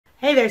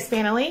Hey there,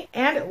 Spanily,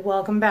 and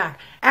welcome back.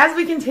 As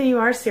we continue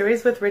our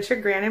series with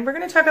Richard Grannon, we're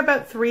going to talk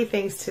about three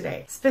things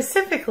today.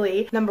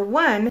 Specifically, number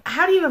one,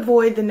 how do you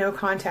avoid the no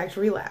contact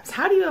relapse?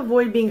 How do you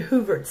avoid being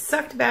hoovered,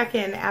 sucked back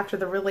in after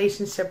the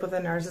relationship with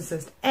a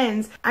narcissist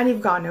ends and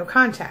you've gone no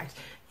contact?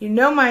 You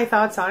know my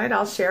thoughts on it.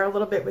 I'll share a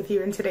little bit with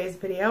you in today's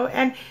video.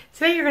 And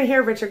today you're going to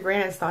hear Richard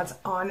Grannon's thoughts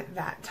on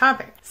that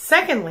topic.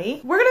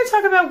 Secondly, we're going to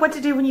talk about what to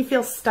do when you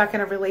feel stuck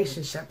in a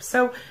relationship.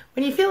 So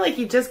when you feel like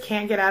you just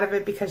can't get out of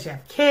it because you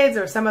have kids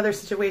or some other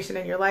situation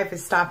in your life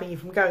is stopping you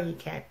from going, you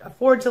can't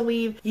afford to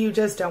leave, you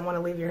just don't want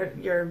to leave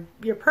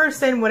your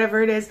person,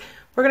 whatever it is.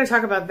 We're going to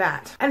talk about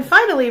that. And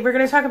finally, we're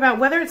going to talk about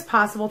whether it's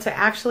possible to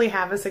actually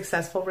have a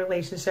successful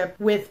relationship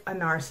with a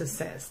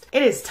narcissist.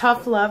 It is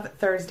Tough Love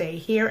Thursday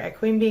here at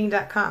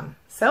queenbeing.com.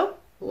 So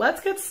let's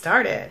get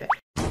started.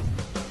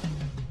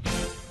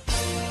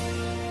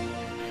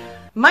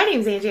 My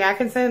name is Angie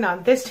Atkinson, and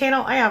on this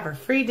channel, I offer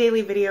free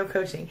daily video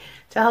coaching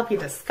to help you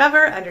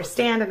discover,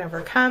 understand, and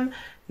overcome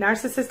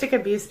narcissistic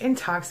abuse in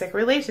toxic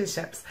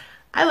relationships.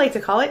 I like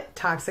to call it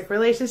toxic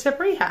relationship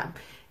rehab.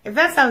 If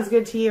that sounds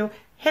good to you,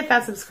 hit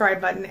that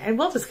subscribe button and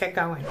we'll just get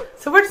going.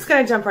 So we're just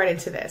going to jump right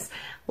into this.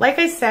 Like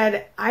I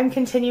said, I'm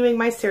continuing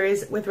my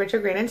series with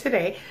Richard Grannon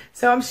today,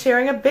 so I'm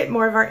sharing a bit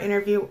more of our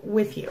interview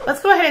with you.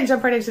 Let's go ahead and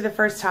jump right into the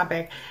first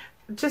topic.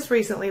 Just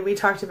recently, we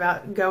talked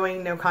about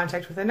going no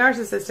contact with a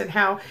narcissist and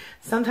how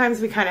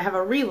sometimes we kind of have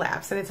a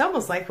relapse, and it's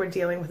almost like we're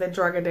dealing with a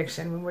drug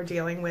addiction when we're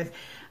dealing with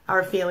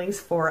our feelings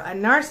for a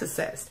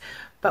narcissist.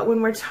 But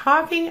when we're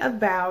talking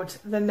about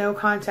the no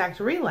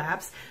contact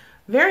relapse,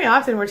 very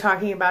often we're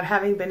talking about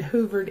having been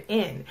hoovered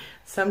in.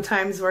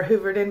 Sometimes we're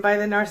hoovered in by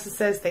the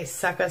narcissist. They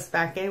suck us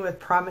back in with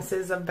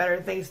promises of better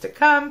things to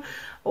come.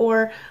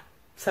 Or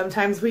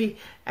sometimes we,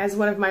 as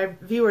one of my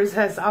viewers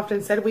has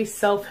often said, we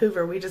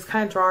self-hoover. We just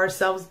kind of draw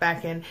ourselves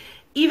back in.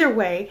 Either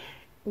way,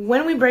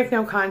 when we break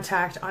no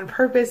contact on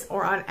purpose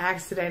or on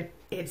accident,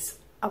 it's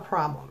a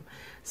problem.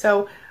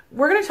 So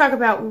we're going to talk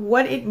about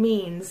what it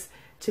means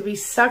to be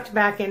sucked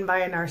back in by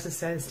a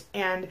narcissist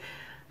and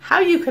how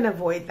you can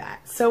avoid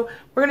that. So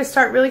we're going to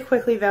start really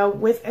quickly though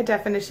with a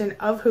definition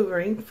of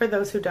hoovering for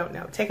those who don't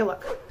know. Take a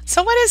look.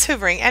 So what is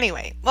hoovering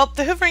anyway? Well,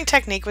 the hoovering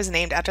technique was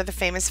named after the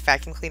famous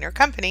vacuum cleaner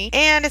company,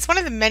 and it's one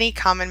of the many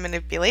common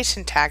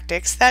manipulation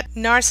tactics that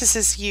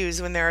narcissists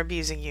use when they're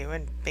abusing you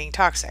and being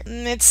toxic.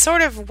 It's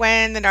sort of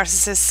when the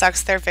narcissist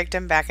sucks their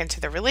victim back into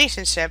the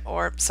relationship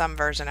or some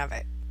version of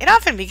it. It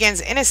often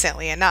begins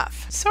innocently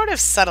enough, sort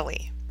of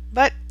subtly,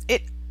 but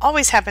it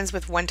always happens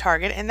with one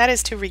target, and that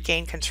is to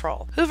regain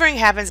control. Hoovering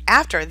happens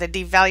after the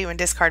devalue and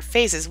discard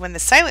phases, when the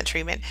silent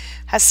treatment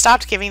has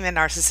stopped giving the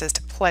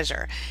narcissist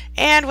pleasure,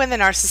 and when the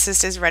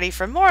narcissist is ready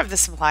for more of the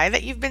supply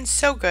that you've been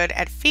so good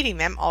at feeding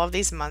them all of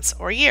these months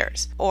or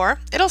years. Or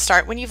it'll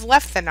start when you've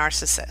left the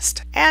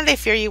narcissist and they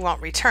fear you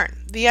won't return.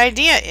 The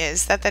idea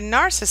is that the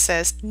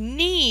narcissist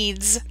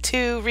needs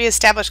to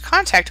reestablish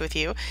contact with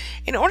you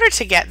in order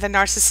to get the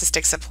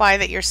narcissistic supply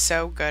that you're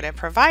so good at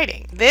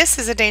providing. This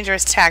is a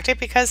dangerous tactic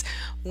because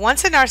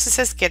once a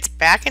narcissist gets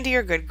back into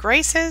your good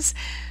graces,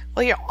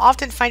 well, you'll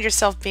often find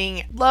yourself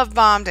being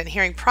love-bombed and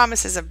hearing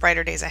promises of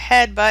brighter days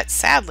ahead, but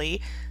sadly,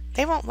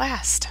 they won't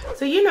last.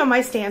 So you know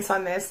my stance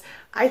on this.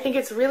 I think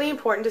it's really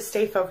important to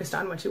stay focused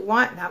on what you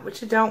want, not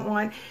what you don't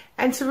want,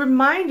 and to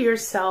remind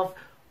yourself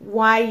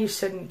why you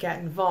shouldn't get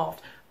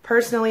involved.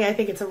 Personally, I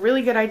think it's a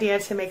really good idea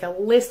to make a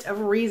list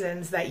of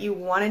reasons that you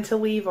wanted to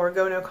leave or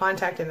go no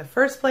contact in the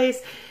first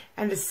place,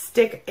 and to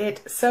stick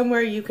it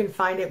somewhere you can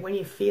find it when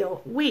you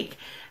feel weak.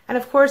 And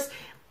of course,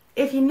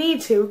 if you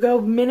need to,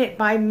 go minute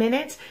by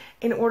minute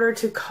in order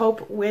to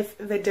cope with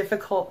the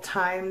difficult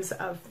times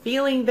of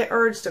feeling the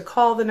urge to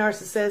call the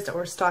narcissist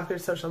or stalk their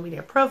social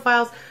media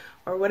profiles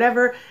or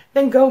whatever,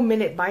 then go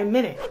minute by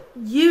minute.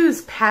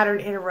 Use pattern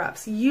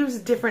interrupts. Use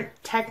different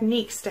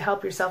techniques to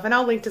help yourself. And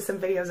I'll link to some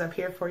videos up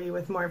here for you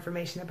with more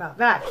information about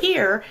that.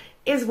 Here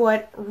is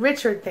what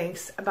Richard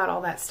thinks about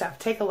all that stuff.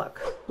 Take a look.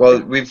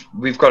 Well,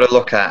 we've got to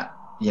look at,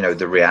 you know,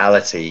 the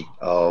reality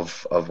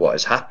of what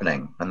is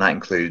happening, and that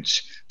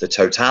includes the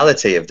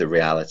totality of the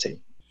reality.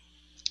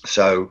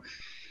 So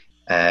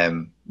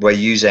we're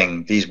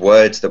using these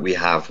words that we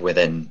have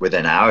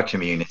within our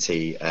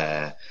community,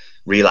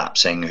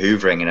 relapsing,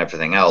 hoovering, and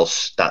everything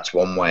else. That's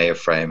one way of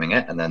framing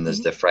it, and then there's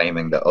the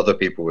framing that other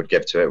people would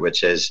give to it,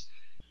 which is,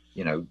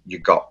 you know, you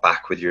got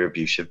back with your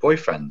abusive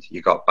boyfriend,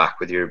 you got back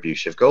with your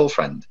abusive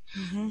girlfriend.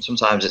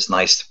 Sometimes it's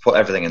nice to put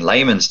everything in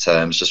layman's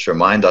terms, just to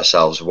remind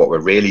ourselves of what we're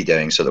really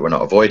doing so that we're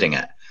not avoiding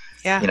it.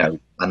 Yeah. You know,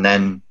 and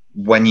then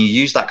when you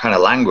use that kind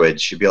of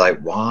language, you'd be like,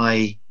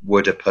 why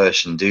would a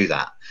person do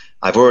that?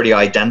 I've already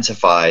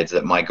identified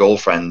that my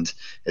girlfriend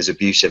is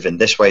abusive in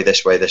this way,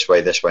 this way, this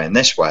way, this way, and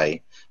this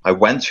way. I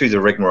went through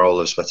the rigmarole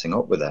of splitting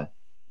up with her.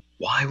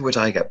 Why would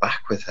I get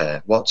back with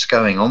her? What's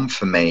going on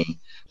for me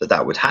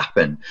that would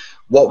happen?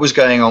 What was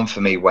going on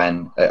for me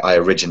when I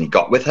originally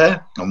got with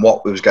her, and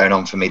what was going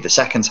on for me the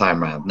second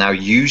time around? Now,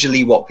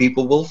 usually what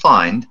people will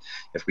find,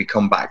 if we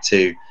come back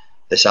to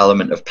this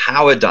element of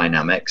power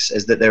dynamics,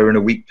 is that they're in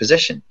a weak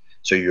position.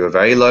 So you were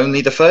very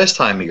lonely the first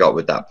time you got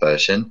with that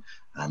person,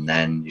 and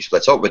then you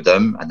split up with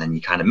them, and then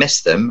you kind of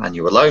missed them and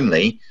you were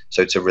lonely.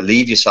 So to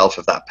relieve yourself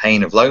of that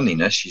pain of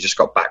loneliness, you just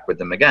got back with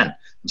them again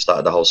and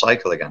started the whole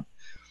cycle again.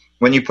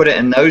 When you put it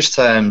in those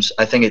terms,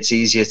 I think it's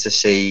easier to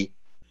see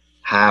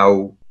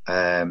how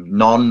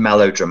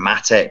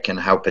non-melodramatic and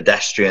how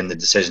pedestrian the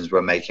decisions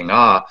we're making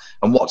are.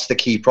 And what's the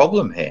key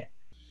problem here?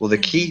 Well, the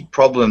key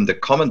problem, the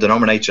common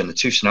denominator in the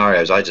two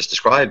scenarios I just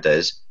described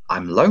is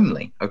I'm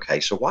lonely. Okay,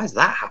 so why is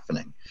that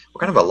happening?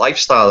 What kind of a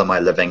lifestyle am I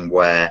living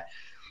where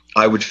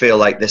I would feel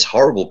like this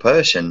horrible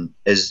person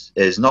is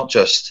not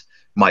just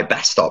my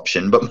best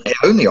option, but my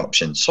only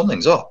option?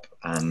 Something's up,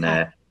 and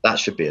that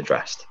should be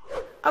addressed.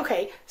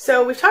 Okay,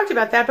 so we've talked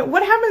about that, but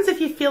what happens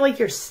if you feel like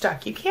you're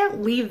stuck? You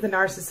can't leave the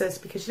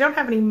narcissist because you don't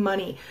have any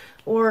money,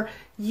 or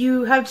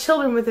you have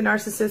children with the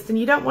narcissist and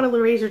you don't want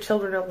to raise your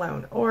children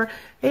alone, or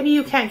maybe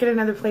you can't get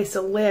another place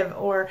to live,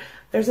 or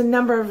there's a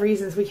number of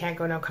reasons we can't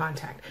go no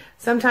contact.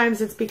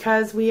 Sometimes it's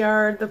because we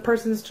are the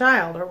person's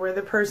child, or we're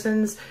the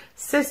person's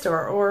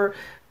sister, or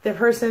the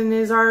person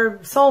is our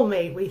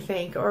soulmate, we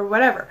think, or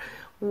whatever.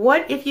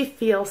 What if you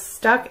feel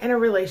stuck in a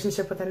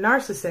relationship with a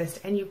narcissist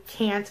and you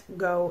can't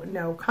go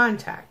no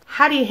contact?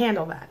 How do you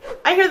handle that?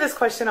 I hear this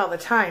question all the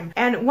time.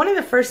 And one of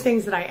the first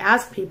things that I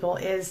ask people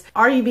is,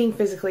 are you being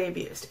physically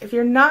abused? If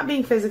you're not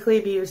being physically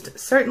abused,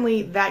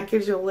 certainly that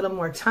gives you a little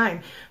more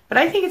time. But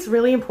I think it's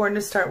really important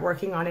to start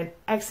working on an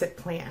exit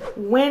plan.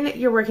 When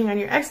you're working on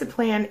your exit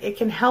plan, it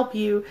can help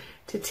you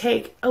to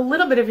take a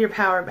little bit of your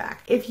power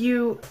back. If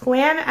you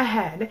plan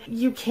ahead,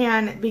 you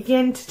can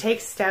begin to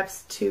take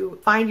steps to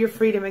find your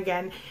freedom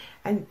again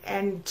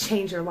and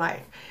change your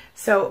life.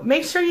 So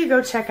make sure you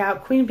go check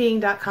out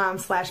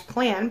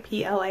queenbeing.com/plan,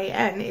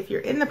 P-L-A-N, if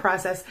you're in the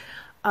process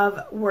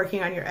of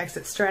working on your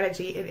exit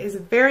strategy. It is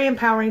very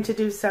empowering to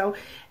do so,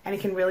 and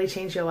it can really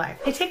change your life.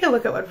 Hey, take a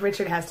look at what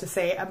Richard has to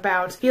say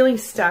about feeling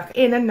stuck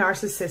in a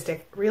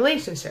narcissistic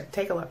relationship.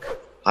 Take a look.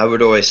 I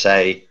would always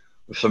say,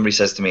 if somebody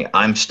says to me,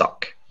 I'm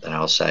stuck, then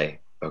I'll say,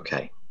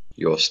 okay,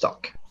 you're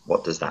stuck.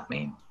 What does that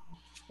mean?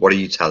 What are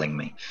you telling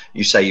me?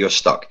 You say you're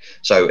stuck.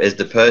 So is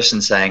the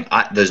person saying,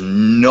 there's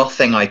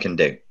nothing I can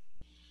do?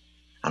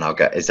 And I'll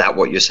go, is that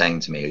what you're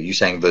saying to me? Are you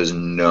saying there's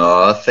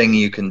nothing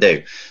you can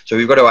do? So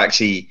we've got to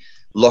actually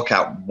look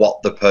at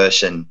what the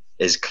person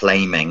is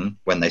claiming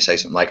when they say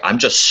something like, I'm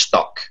just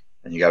stuck.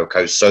 And you go,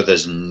 okay, so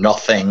there's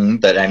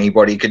nothing that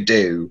anybody could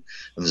do,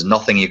 and there's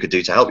nothing you could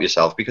do to help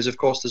yourself, because of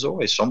course there's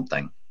always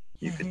something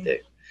you could do.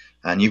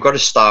 And you've got to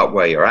start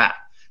where you're at.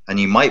 And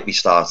you might be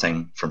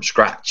starting from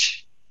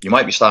scratch. You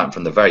might be starting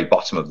from the very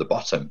bottom of the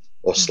bottom,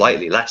 or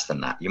slightly less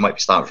than that. You might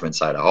be starting from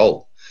inside a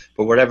hole.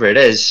 But whatever it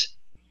is,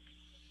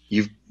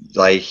 you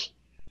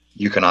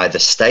can either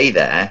stay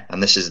there,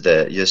 and this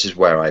is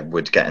where I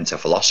would get into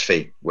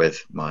philosophy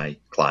with my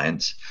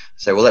clients.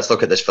 Say, well, let's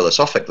look at this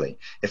philosophically.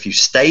 If you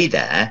stay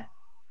there,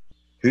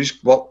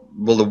 what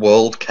will the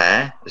world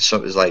care? Is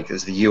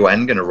the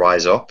UN going to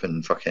rise up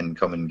and fucking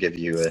come and give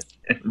you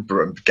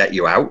get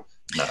you out?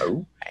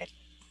 No. Right.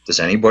 Does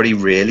anybody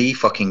really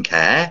fucking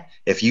care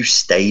if you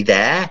stay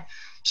there?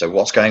 So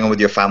what's going on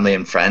with your family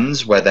and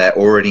friends where they're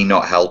already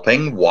not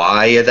helping?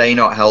 Why are they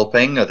not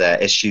helping? Are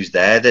there issues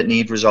there that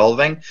need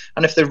resolving?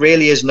 And if there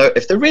really is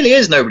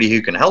nobody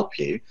who can help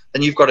you,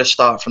 then you've got to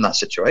start from that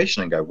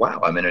situation and go, wow,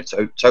 I'm in a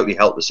totally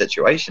helpless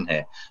situation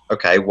here.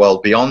 Okay, well,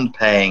 beyond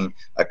paying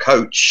a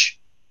coach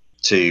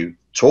to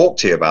talk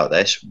to you about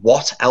this,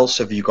 what else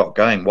have you got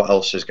going? What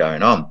else is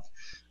going on?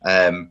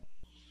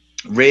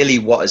 Really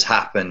what has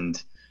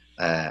happened,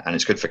 and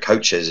it's good for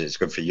coaches, it's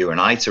good for you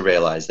and I to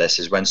realize this,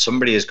 is when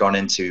somebody has gone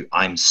into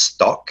I'm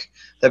stuck,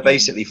 they're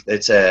basically,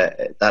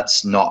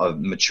 that's not a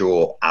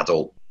mature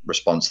adult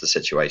response to the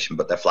situation,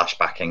 but they're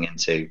flashbacking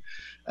into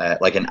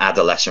like an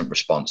adolescent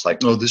response,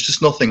 like, no, there's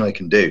just nothing I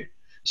can do.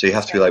 So you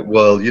have to be like,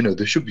 well,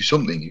 there should be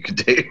something you can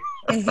do.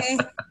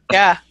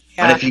 Yeah.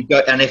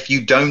 And if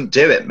you don't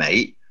do it,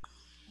 mate,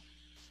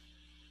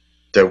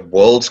 the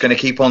world's going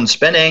to keep on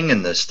spinning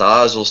and the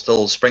stars will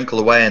still sprinkle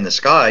away in the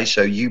sky.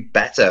 So you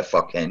better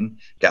fucking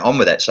get on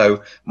with it.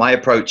 So my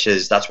approach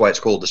is, that's why it's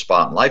called the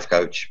Spartan Life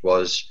Coach,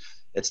 I'm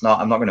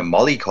not going to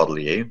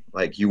mollycoddle you.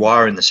 Like, you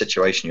are in the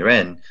situation you're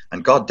in,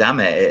 and God damn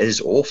it, it is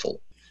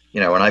awful.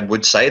 And I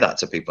would say that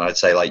to people. I'd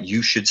say, like,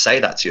 you should say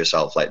that to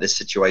yourself. Like, this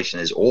situation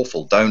is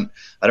awful. I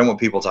don't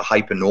want people to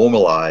hyper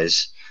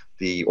normalize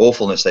the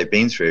awfulness they've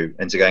been through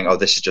into going, oh,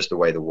 this is just the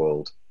way the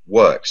world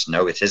works.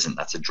 No, it isn't.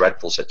 That's a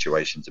dreadful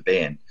situation to be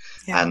in.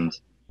 Yeah. And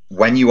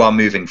when you are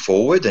moving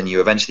forward and you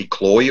eventually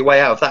claw your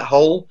way out of that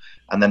hole,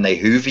 and then they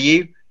hoover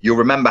you, you'll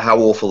remember how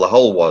awful the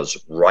hole was,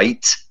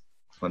 right?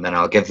 And then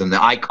I'll give them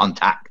the eye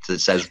contact that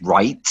says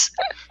right,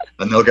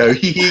 and they'll go,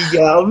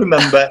 yeah, I'll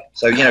remember.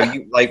 So,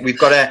 we've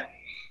got to,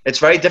 it's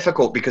very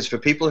difficult, because for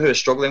people who are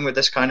struggling with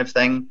this kind of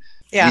thing,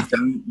 you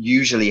don't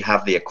usually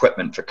have the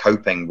equipment for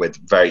coping with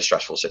very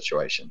stressful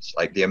situations.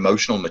 Like, the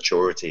emotional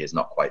maturity is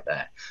not quite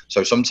there.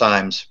 So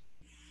sometimes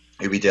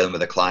you'll be dealing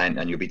with a client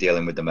and you'll be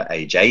dealing with them at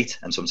age 8,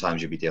 and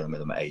sometimes you'll be dealing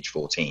with them at age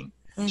 14.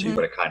 So you've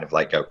got to kind of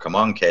go, come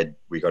on, kid,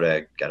 we got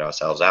to get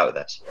ourselves out of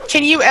this.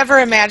 Can you ever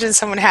imagine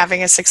someone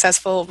having a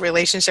successful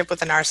relationship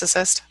with a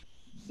narcissist?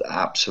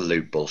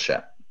 absolute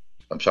bullshit.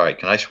 I'm sorry,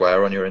 can I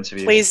swear on your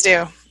interview? Please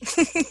do.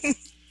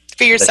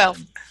 Be yourself.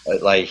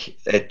 Listen, like,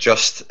 it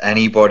just,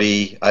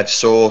 anybody, I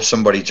saw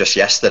somebody just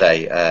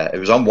yesterday, it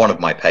was on one of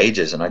my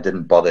pages, and I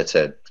didn't bother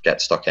to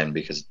get stuck in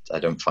because I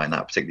don't find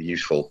that particularly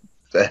useful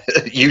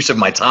use of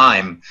my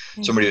time.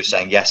 Somebody was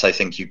saying, yes, I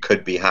think you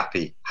could be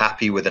happy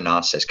with a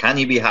narcissist. Can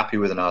you be happy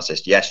with a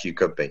narcissist? Yes, you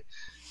could be.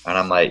 And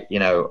I'm like, you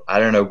know, I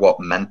don't know what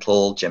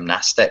mental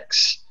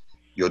gymnastics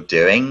you're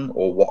doing,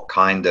 or what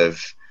kind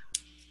of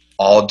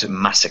odd,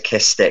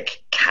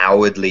 masochistic,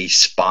 cowardly,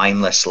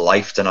 spineless,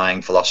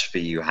 life-denying philosophy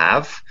you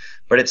have.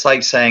 But it's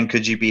like saying,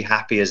 could you be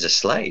happy as a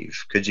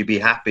slave? Could you be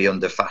happy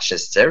under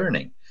fascist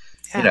tyranny?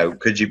 Yeah. You know,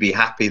 could you be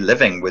happy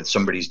living with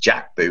somebody's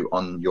jackboot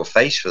on your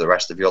face for the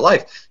rest of your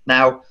life?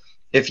 Now,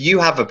 if you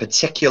have a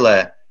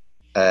particular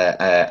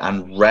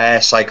and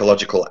rare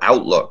psychological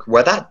outlook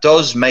where that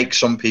does make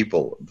some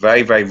people,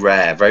 very, very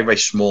rare, very, very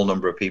small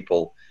number of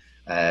people,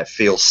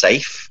 feel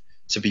safe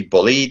to be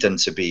bullied and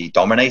to be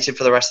dominated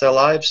for the rest of their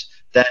lives,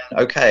 then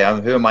okay,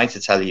 who am I to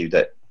tell you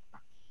that,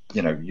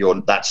 you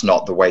know, that's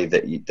not the way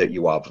that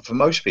you are? But for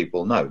most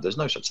people, no, there's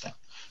no such thing.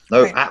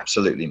 No, right.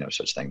 Absolutely no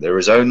such thing. There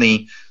is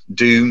only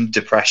doom,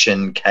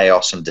 depression,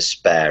 chaos, and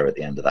despair at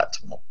the end of that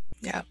tunnel.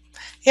 Yeah.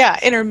 Yeah,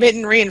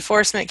 intermittent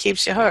reinforcement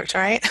keeps you hooked,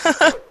 right?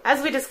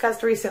 As we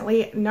discussed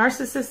recently,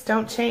 narcissists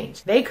don't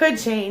change. They could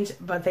change,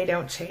 but they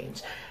don't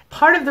change.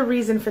 Part of the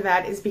reason for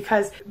that is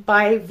because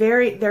by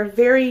their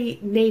very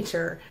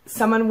nature,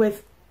 someone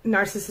with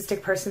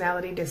narcissistic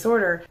personality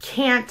disorder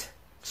can't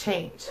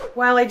change.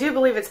 While I do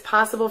believe it's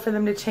possible for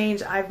them to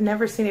change, I've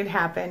never seen it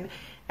happen.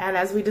 And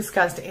as we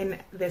discussed in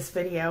this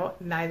video,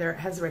 neither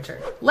has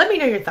Richard. Let me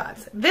know your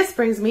thoughts. This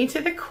brings me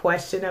to the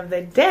question of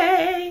the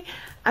day.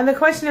 And the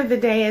question of the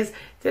day is,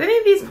 did any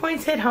of these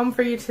points hit home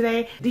for you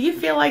today? Do you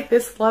feel like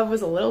this love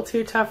was a little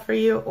too tough for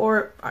you,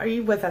 or are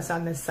you with us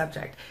on this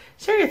subject?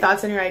 Share your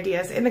thoughts and your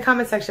ideas in the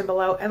comment section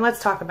below, and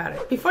let's talk about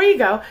it. Before you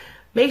go,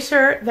 make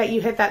sure that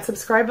you hit that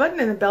subscribe button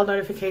and the bell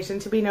notification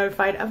to be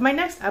notified of my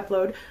next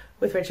upload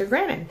with Richard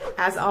Grannon.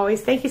 As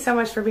always, thank you so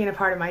much for being a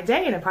part of my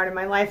day and a part of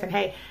my life. And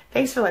hey,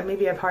 thanks for letting me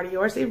be a part of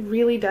yours. It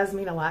really does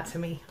mean a lot to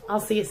me. I'll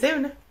see you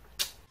soon.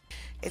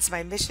 It's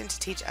my mission to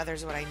teach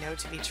others what I know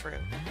to be true.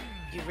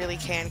 You really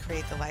can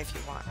create the life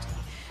you want.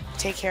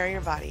 Take care of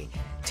your body,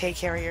 take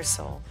care of your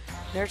soul,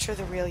 nurture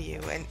the real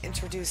you, and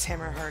introduce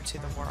him or her to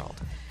the world.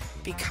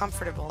 Be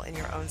comfortable in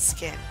your own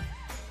skin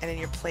and in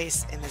your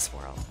place in this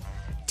world.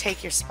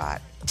 Take your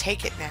spot,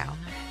 take it now,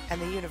 and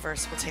the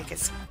universe will take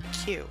its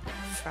cue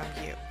from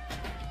you.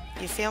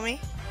 You feel me?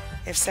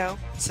 If so,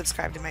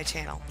 subscribe to my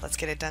channel. Let's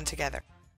get it done together.